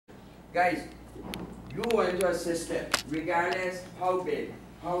Guys, you go into a system, regardless how big,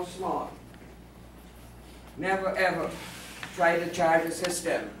 how small. Never ever try to charge a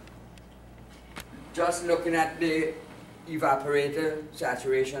system just looking at the evaporator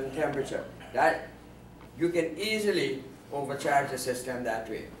saturation temperature. That you can easily overcharge the system that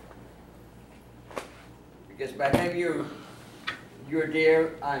way. Because by the time you're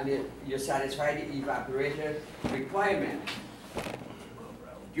there and you satisfy the evaporator requirement,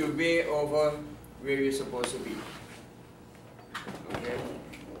 you're way over where you're supposed to be. Okay?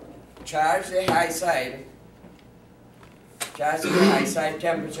 Charge the high side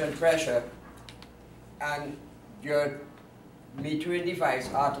temperature and pressure, and your metering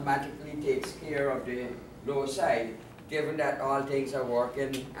device automatically takes care of the low side, given that all things are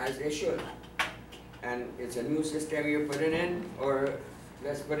working as they should. And it's a new system you're putting in, or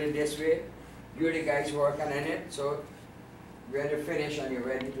let's put it this way, you're the guys working on it, so when you finish and you're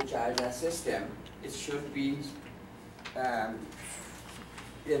ready to charge that system, it should be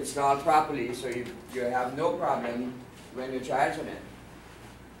installed properly, so you have no problem when you're charging it.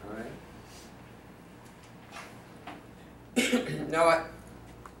 All right. Now,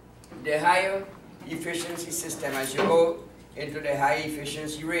 the higher efficiency system, as you go into the high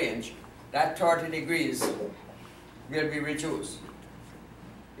efficiency range, that 30 degrees will be reduced.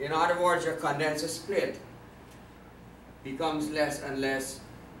 In other words, your condenser split becomes less and less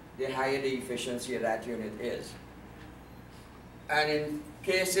the higher the efficiency of that unit is. And in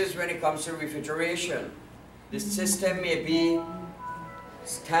cases when it comes to refrigeration, the system may be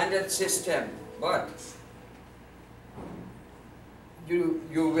standard system, but you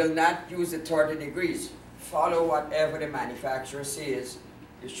will not use the 30 degrees. Follow whatever the manufacturer says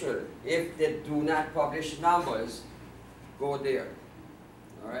you should. If they do not publish numbers, go there.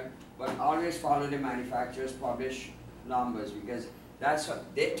 All right? But always follow the manufacturer's published numbers, because that's what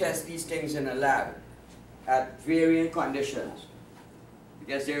they test these things in a lab at varying conditions.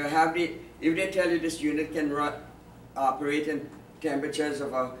 Because they will have if they tell you this unit can operate in temperatures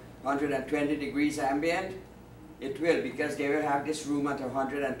of 120 degrees ambient, it will, because they will have this room at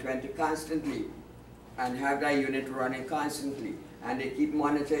 120 constantly and have that unit running constantly, and they keep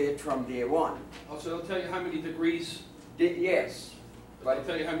monitoring it from day one. Also, they'll tell you how many degrees? Yes. But they'll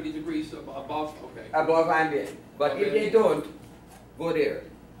tell you how many degrees above? Okay. Above ambient. But okay. If they don't, go there.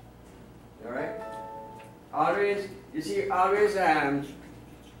 All right? Always, you see, always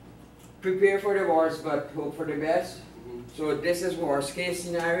prepare for the worst, but hope for the best. Mm-hmm. So this is worst case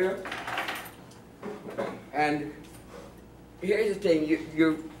scenario. And here's the thing,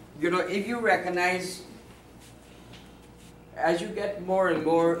 you know, if you recognize, as you get more and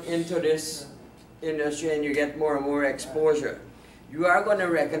more into this industry and you get more and more exposure, you are going to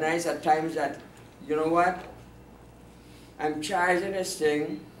recognize at times that, you know what, I'm charging this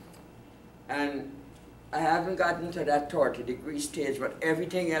thing and I haven't gotten to that 30 degree stage, but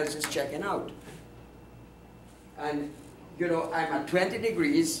everything else is checking out. And, you know, I'm at 20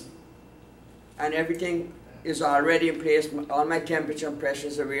 degrees and everything is already in place. All my temperature and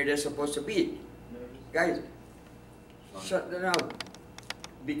pressures are where they're supposed to be. Guys, shut them down.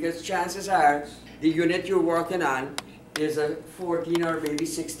 Because chances are the unit you're working on is a 14 or maybe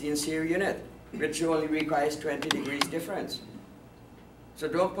 16 SEER unit, which only requires 20 degrees difference. So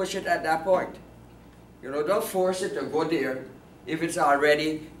don't push it at that point. You know, don't force it to go there if it's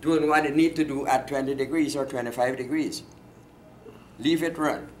already doing what it needs to do at 20 degrees or 25 degrees. Leave it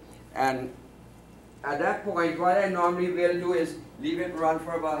run. And at that point, what I normally will do is leave it run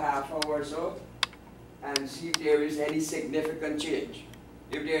for about half hour or so and see if there is any significant change.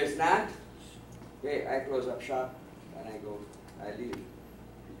 If there is not, okay, I close up shop and I leave.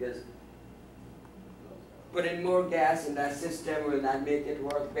 Because putting more gas in that system will not make it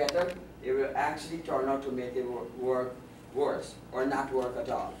work better. It will actually turn out to make it work worse, or not work at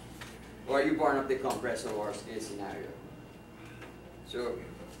all. Or you burn up the compressor, worst case scenario. So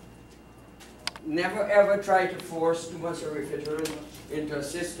never ever try to force too much of refrigerant into a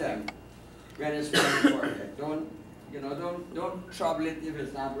system when it's not working. Don't trouble it if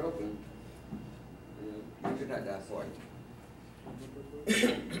it's not broken. Leave it at that point.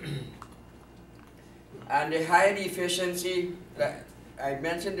 And the higher the efficiency, I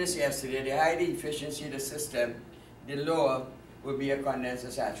mentioned this yesterday, the higher the efficiency of the system, the lower will be a condenser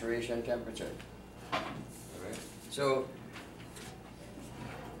saturation temperature. All right. So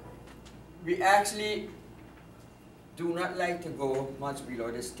we actually do not like to go much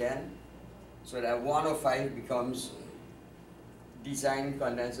below this 10, so that 105 becomes design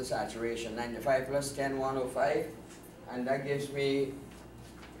condenser saturation, 95 plus 10, 105, and that gives me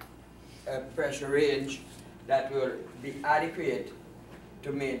a pressure range that will be adequate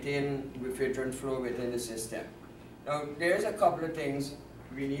to maintain refrigerant flow within the system. Now, there's a couple of things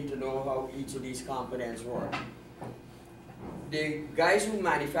we need to know how each of these components work. The guys who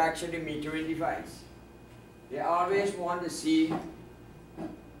manufacture the metering device, they always want to see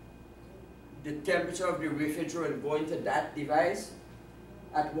the temperature of the refrigerant going to that device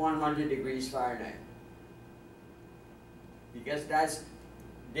at 100 degrees Fahrenheit. Because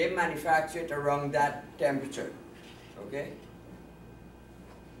they manufacture it around that temperature, okay?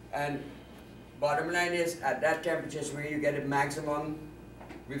 And bottom line is, at that temperature is where you get a maximum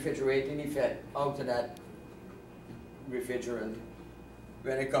refrigerating effect out of that refrigerant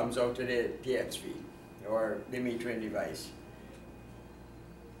when it comes out to the TXV or the metering device.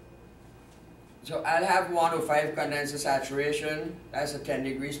 So I'll have 105 condenser saturation, that's a 10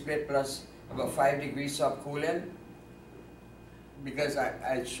 degree split plus about 5 degrees subcooling, because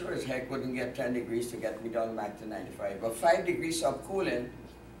I sure as heck wouldn't get 10 degrees to get me down back to 95. But 5 degrees subcooling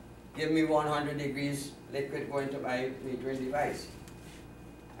give me 100 degrees liquid going to my metering device.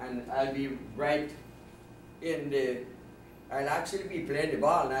 And I'll be right in the, I'll actually be playing the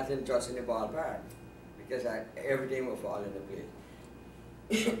ball, not just in the ballpark, because everything will fall into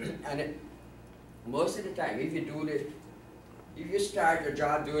place. And most of the time, if you start your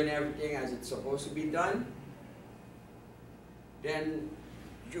job doing everything as it's supposed to be done, then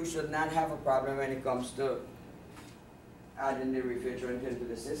you should not have a problem when it comes to adding the refrigerant into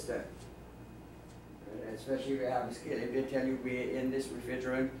the system. Especially if you have a scale. If they tell you in this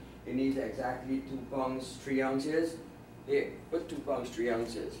refrigerant, it needs exactly 2 pounds, 3 ounces, they put 2 pounds, 3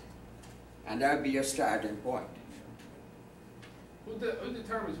 ounces. And that would be your starting point. Who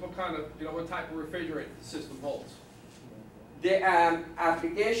determines what kind of, what type of refrigerant the system holds? The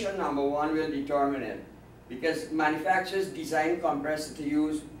application number 1 will determine it, because manufacturers design compressors to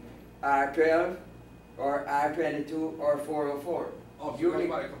use R12 or R22 or 404. Oh, so it's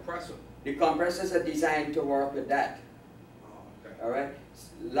by a compressor. The compressors are designed to work with that. Oh, okay. All right.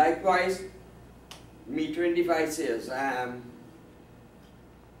 Likewise, metering devices,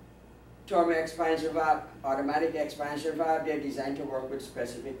 thermal expansion valve, automatic expansion valve, they're designed to work with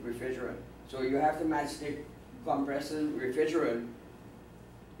specific refrigerant. So you have to match the compressor refrigerant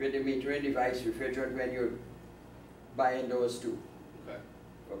with the metering device refrigerant when you're buying those two. Okay.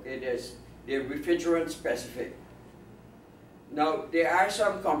 Okay, they're refrigerant specific. Now, there are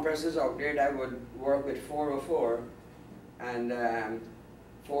some compressors out there that would work with 404 and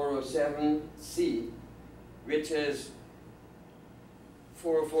 407C, which is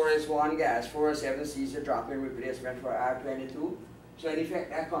 404 is one gas, 407C is a drop-in replacement for R22. So in effect,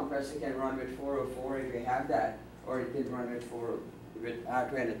 that compressor can run with 404 if you have that, or it can run with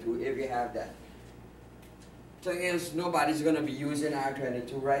R22 if you have that. Thing is, nobody's going to be using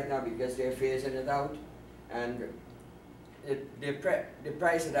R22 right now because they're phasing it out, and the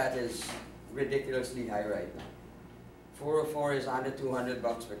price of that is ridiculously high right now. 404 is under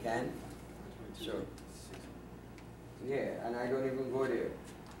 $200 per can. So, yeah, and I don't even go there.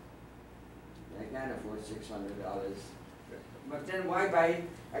 I can't afford $600. But then why buy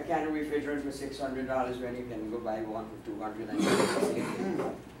a can of refrigerant for $600 when you can go buy one for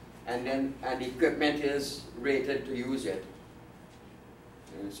 $200? And the equipment is rated to use it.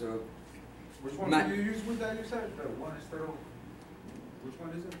 And so, which one do you use with that? You said the one instead of. Which one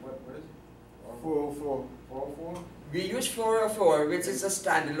is it? What is it? 404. 404. We use 404, which is a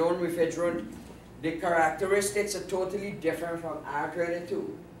standalone refrigerant. The characteristics are totally different from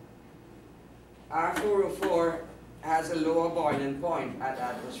R22. R404 has a lower boiling point at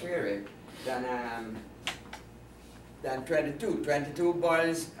atmospheric than 22. 22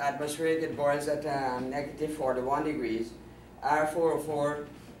 boils atmospheric, it boils at negative 41 degrees. R404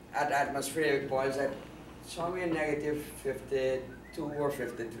 at atmospheric boils at somewhere negative 52 or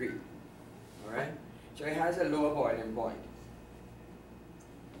 53. All right? So it has a lower boiling point.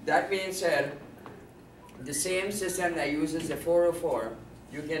 That being said, the same system that uses the 404,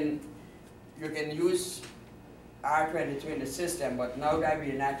 you can use R22 in the system, but now that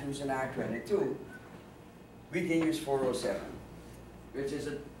we're not using R22, we can use 407, which is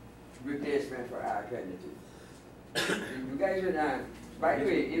a replacement for R22. You guys are by the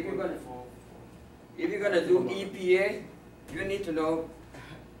way, if you're gonna do EPA, you need to know.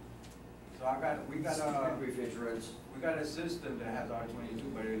 So we got refrigerants. We got a system that has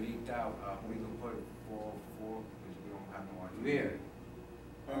R22, but it leaked out. We can put 404, which we don't have no R22. Where?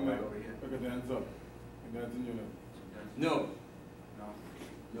 Right over here. Look at the ends up. And that's in unit. No. No.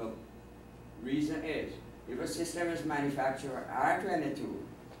 No. Reason is, if a system is manufactured R22,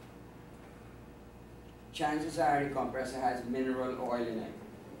 chances are the compressor has mineral oil in it.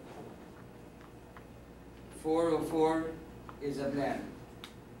 404 is a blend.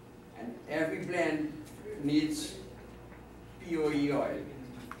 every blend needs POE oil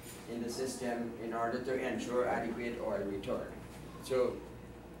in the system in order to ensure adequate oil return. So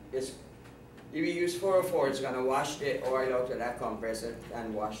if you use 404, it's going to wash the oil out of that compressor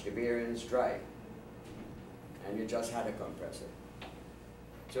and wash the bearings dry. And you just had a compressor.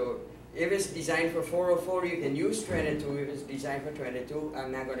 So if it's designed for 404, you can use 22. If it's designed for 22,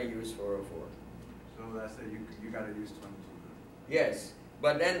 I'm not going to use 404. So that's it, you gotta use 22. Yes,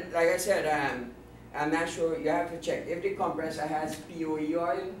 but then, like I said, I'm not sure, you have to check. If the compressor has POE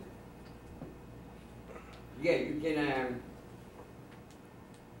oil, yeah, you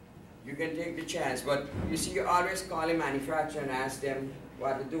can take the chance, but you see, you always call a manufacturer and ask them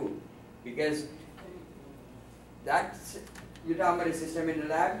what to do. Because that's, you're talking about the system in the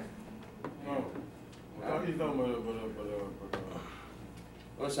lab? No. He's talking about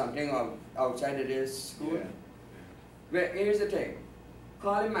Or something outside of this school? Yeah. Well, here's the thing.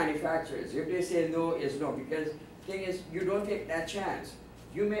 Call the manufacturers. If they say no, it's no. Because the thing is, you don't take that chance.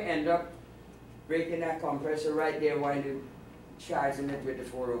 You may end up breaking that compressor right there while you're charging it with the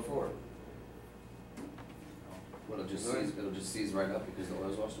 404. Well, it'll just seize right up because the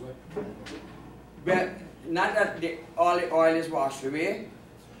oil's washed away. But not that all the oil is washed away,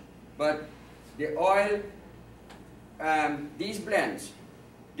 but the oil, these blends,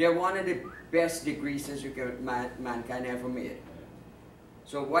 they're one of the best degreasers mankind ever made.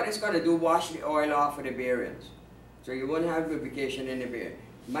 So what it's going to do, wash the oil off of the bearings. So you won't have lubrication in the bearing.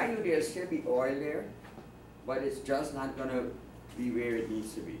 Mind you, there'll still be oil there, but it's just not going to be where it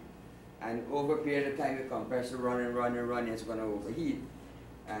needs to be. And over a period of time, the compressor running, it's going to overheat.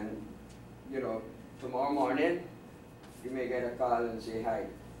 And, you know, tomorrow morning, you may get a call and say, hi,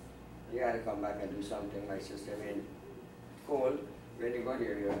 you got to come back and do something. My system in cold. When you go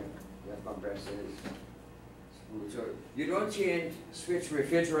here, your compressor is screwed. So you don't switch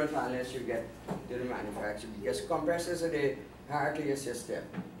refrigerant unless you get to the manufacturer, because compressors are the heart of your system.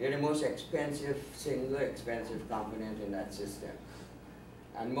 They're the most expensive, single expensive component in that system.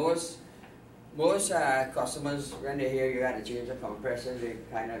 And most customers, when they hear you had to change a compressor, they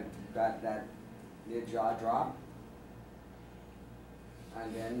kind of got that, their jaw drop.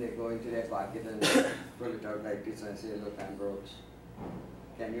 And then they go into their pocket and pull it out like this and say, look, I'm broke.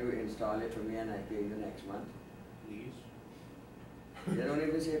 Can you install it for me and I pay you next month? Please. They don't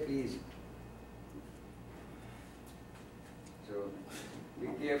even say please. So be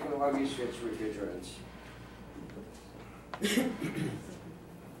careful how you switch refrigerants.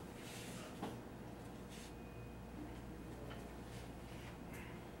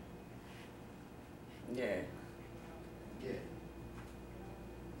 Yeah. Yeah.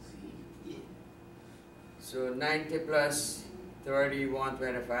 See? Yeah. So 90 plus 30,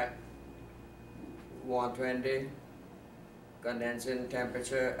 125, 120, condensing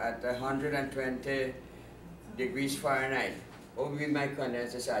temperature at 120 degrees Fahrenheit. What will be my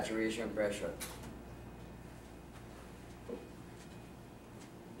condenser saturation pressure?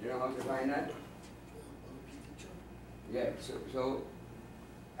 You know how to find that? Yeah, so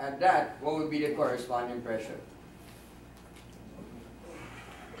at that, what would be the corresponding pressure?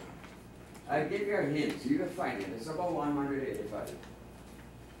 I'll give you a hint, you can find it. It's about 185. So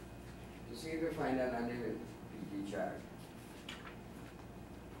see if you find that under the PT chart.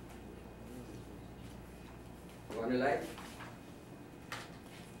 You want to light?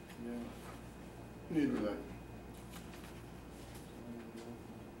 Yeah. Need the light.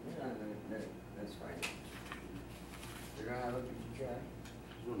 Yeah, that's fine. You don't have a PT chart?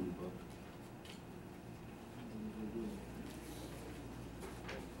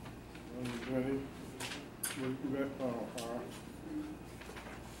 Ready? We got,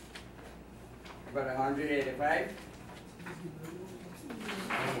 About 185?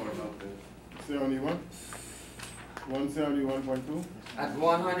 Don't worry about that. 71? 171.2? At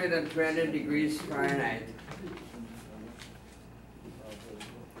 120 degrees Fahrenheit.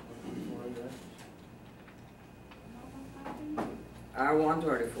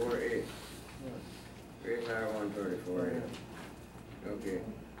 R134A. Where's R134A? Okay.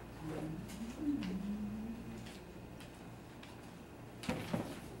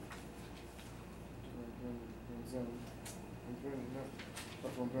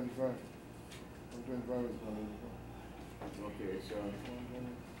 That's 125. 125 is 185. Okay, so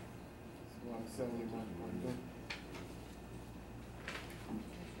 171.2.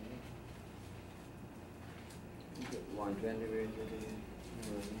 okay, 120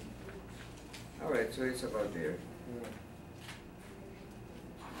 All right, so it's about there. Yeah.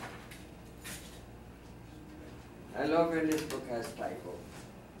 I love when this book has typo.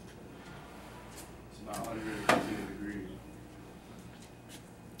 It's about 115 degrees.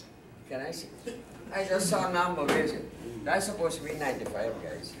 Can I see? I just saw a number, where is it? That's supposed to be 95,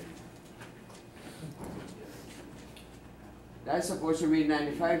 guys. That's supposed to read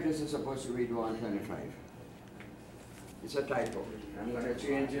 95, this is supposed to read 125. It's a typo. I'm going to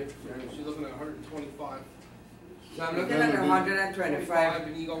change it. She's looking at 125. So I'm looking at 125.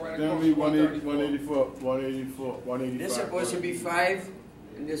 And you go right Then across we to 184, 185. This is supposed to be 5,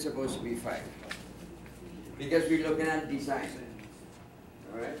 and this is supposed to be 5. Because we're looking at design.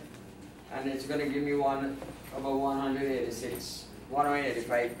 Alright? And it's going to give me about 186,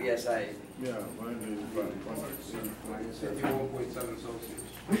 185 PSI. Yeah, 185. 51.7 Celsius. 51.7 Celsius.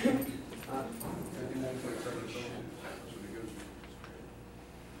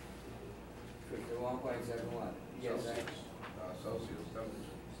 51.7 what? Yes, Celsius. Celsius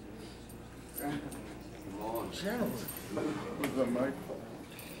temperature. Come on. What's up, Mike?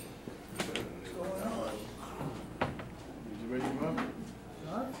 Did you wake him up?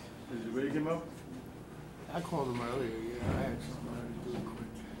 Huh? Did you wake him up? I called him earlier, yeah, I had something I had to do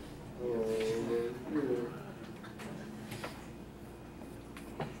quick.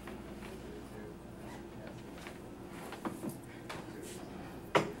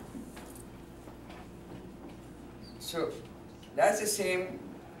 So that's the same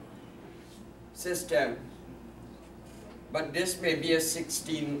system, but this may be a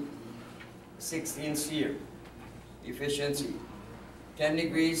 16 SEER efficiency. 10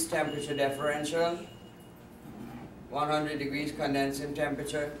 degrees temperature differential, 100 degrees condensing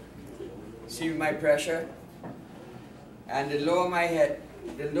temperature. See my pressure, and the lower my head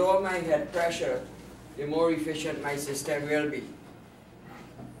pressure, the more efficient my system will be.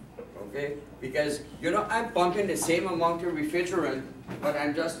 Okay, because I'm pumping the same amount of refrigerant, but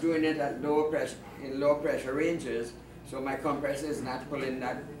I'm just doing it at lower pressure, in low pressure ranges, so my compressor is not pulling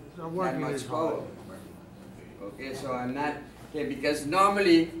that much power. Okay, so I'm not, okay, because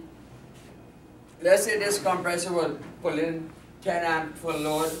normally, let's say this compressor will pull in 10 amp full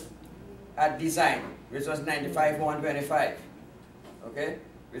load at design, which was 95, 125, okay,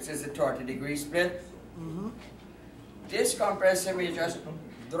 which is a 30 degree split. This compressor will just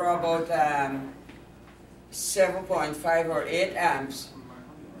draw about 7.5 or 8 amps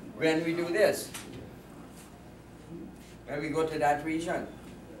when we do this, when we go to that region.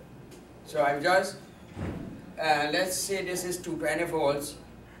 So I'm just, let's say this is 220 volts,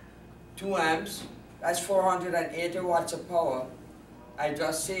 2 amps, that's 480 watts of power. I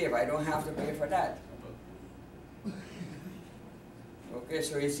just save, I don't have to pay for that. Okay,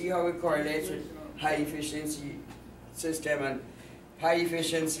 so you see how it correlates with high efficiency system, and high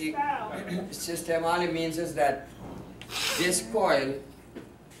efficiency system all it means is that this coil,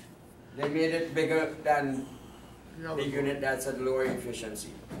 they made it bigger than the unit that's at lower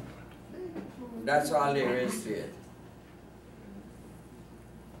efficiency. That's all there is to it.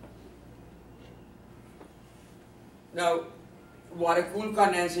 Now, water-cooled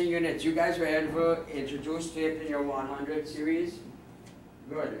condenser units, you guys were ever introduced to it in your 100 series?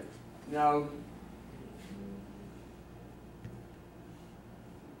 Good. Now,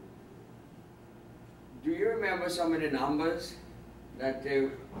 do you remember some of the numbers that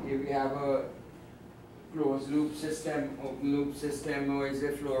if you have a closed loop system, open loop system, or is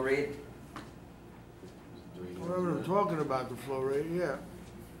it flow rate? Well, we were talking about the flow rate, yeah.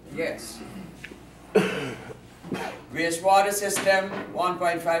 Yes. Wastewater system,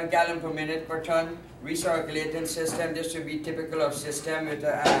 1.5 gallon per minute per ton. Recirculating system, this would be typical of system with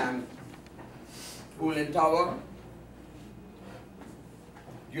a cooling tower.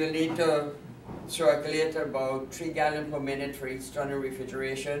 You'll need to circulate about 3 gallons per minute for each ton of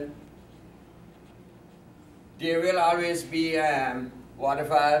refrigeration. There will always be water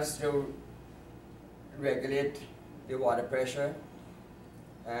valves to regulate the water pressure.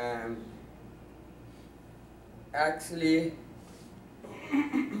 Actually,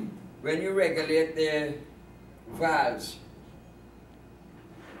 when you regulate the valves,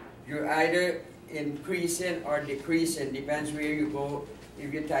 you're either increasing or decreasing, depends where you go.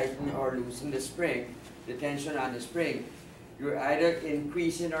 If you tighten or loosen the spring, the tension on the spring, you're either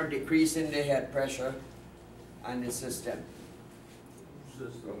increasing or decreasing the head pressure on the system.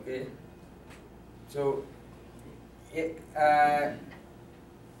 Okay? So, you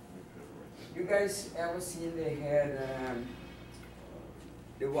guys ever seen they had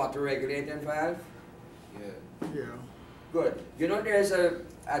the water regulating valve? Yeah. Yeah. Good. You know there's a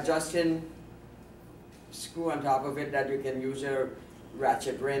adjusting screw on top of it that you can use a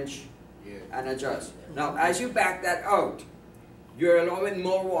ratchet wrench and adjust. Now as you back that out, you're allowing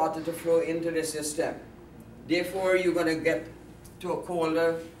more water to flow into the system. Therefore you're going to get to a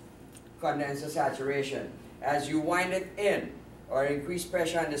colder condenser saturation. As you wind it in, or increased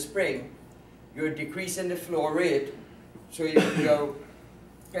pressure on the spring, you're decreasing the flow rate, so your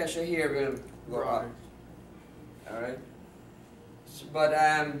pressure here will go up. All right. So, but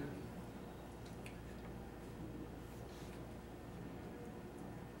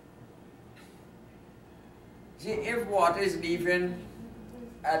see, if water is leaving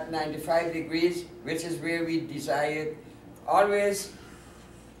at 95 degrees, which is where we desire it, always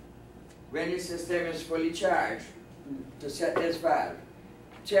when your system is fully charged, to set this valve,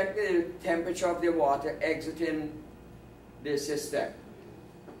 check the temperature of the water exiting the system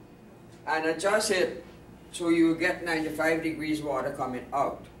and adjust it so you get 95 degrees water coming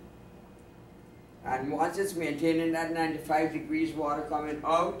out. And once it's maintaining that 95 degrees water coming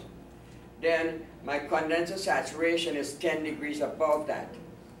out, then my condenser saturation is 10 degrees above that,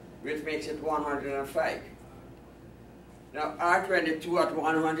 which makes it 105. Now R22 at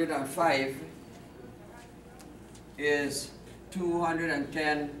 105 is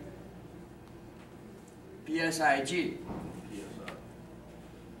 210 psig.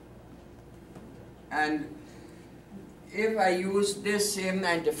 And if I use this same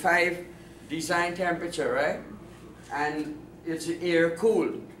 95 design temperature, right, and it's air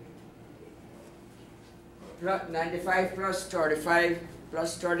cooled, 95 plus 35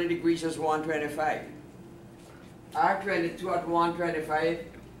 plus 30 degrees is 125. R22 at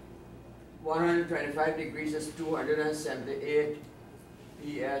 125 degrees is 278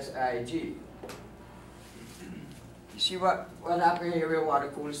 psig. You see what happened here with water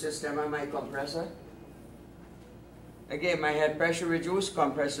cool system and my compressor? Again, my head pressure reduced,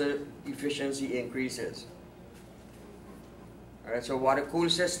 compressor efficiency increases. Alright, so water cool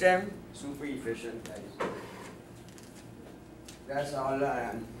system, super efficient, guys. That's all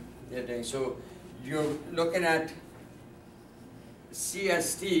they're doing. So you're looking at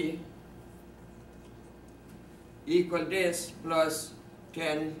CST equal this plus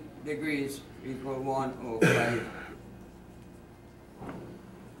 10 degrees equal 105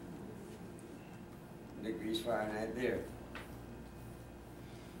 degrees Fahrenheit there.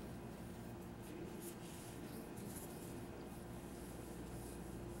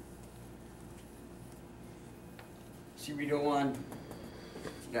 See, we don't want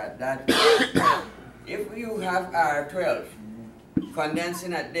that. If you have R12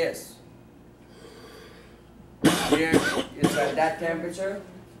 condensing at this, here it's at that temperature,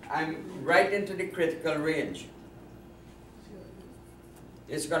 I'm right into the critical range.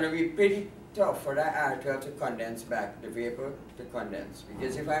 It's going to be pretty tough for that R12 to condense back, the vapor to condense.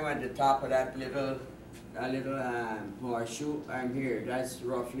 Because if I'm at the top of that little horseshoe, I'm here. That's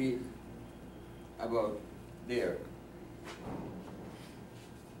roughly about there.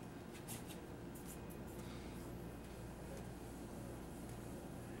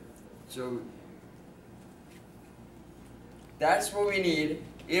 So that's what we need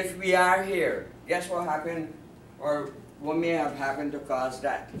if we are here. Guess what happened, or what may have happened to cause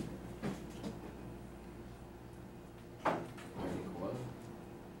that?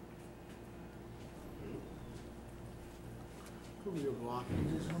 Could be a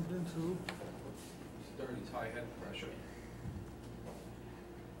blockage or something too. Dirty high head pressure.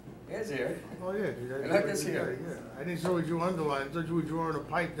 It's here. Oh yeah, dude, Look, it's here. Yeah. I didn't see what you underlined. I thought you were drawing a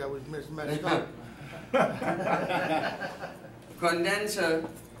pipe that was messed up. Condenser,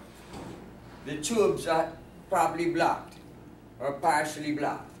 the tubes are probably blocked or partially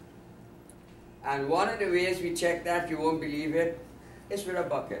blocked. And one of the ways we check that, you won't believe it, is with a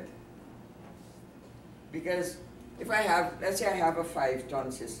bucket. Because if I have, let's say I have a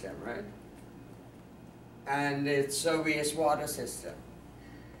 5-ton system, right? And it's a wastewater system.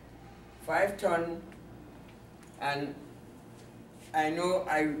 5 ton, and I know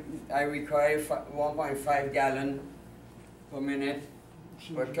I require 1.5 gallon per minute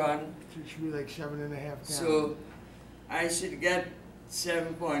per ton. It should be like 7.5 gallons. So I should get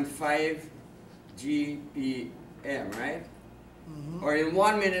 7.5 GPM, right? Mm-hmm. Or in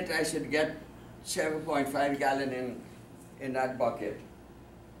 1 minute I should get 7.5 gallon in that bucket.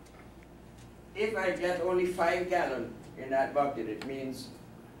 If I get only 5 gallon in that bucket, it means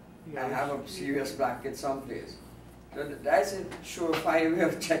I have a serious blockage someplace. So that's a surefire way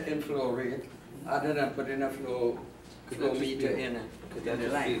of checking flow rate, other than putting a flow meter in it. Could that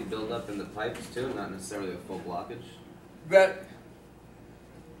just be built up in the pipes too, not necessarily a full blockage? But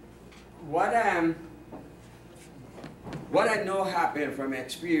what I know happened from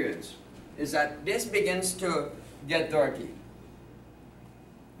experience is that this begins to get dirty.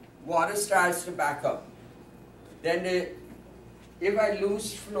 Water starts to back up. Then if I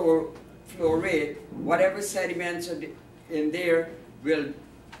lose flow rate, whatever sediments are in there will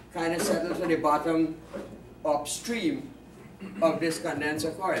kind of settle to the bottom upstream, of this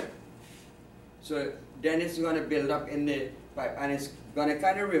condenser coil. So then it's going to build up in the pipe, and it's going to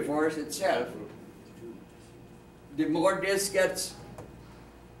kind of reverse itself. The more this gets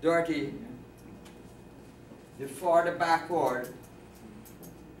dirty, the farther backward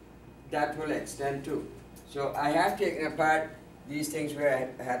that will extend to. So I have taken apart these things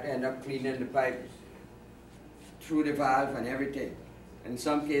where I had to end up cleaning the pipe through the valve and everything. In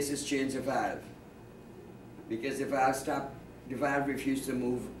some cases, change the valve because the valve refused to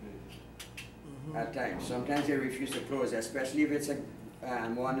move at times. Sometimes they refuse to close, especially if it's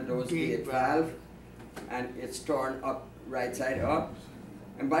one of those gate valve and it's torn up right side up.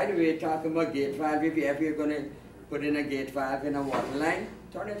 And by the way, talking about gate valve, if you're going to put in a gate valve in a water line,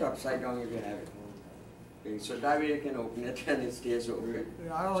 turn it upside down if you have it. Okay, so that way you can open it and it stays open.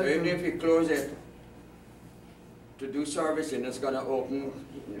 Yeah, So even if you close it to do servicing, it's going to open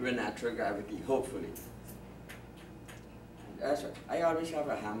with natural gravity, hopefully. That's what, I always have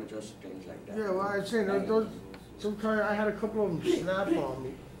a hammer just things like that. Yeah, well, I was saying, those, sometimes I had a couple of them snap on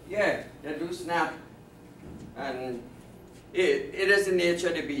me. Yeah, they do snap. And it is the nature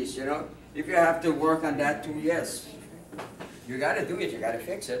of the beast, you know. If you have to work on that too, yes. You got to do it, you got to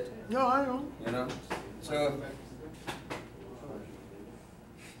fix it, No, I know. you know. So,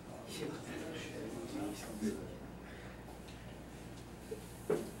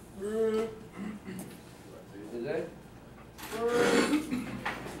 is it?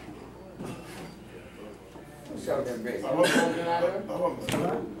 You saw them break.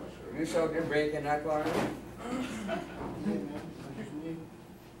 You saw them break in that corner?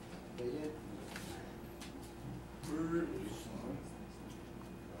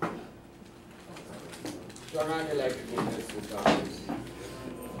 Turn on the electric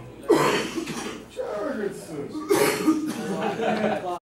units.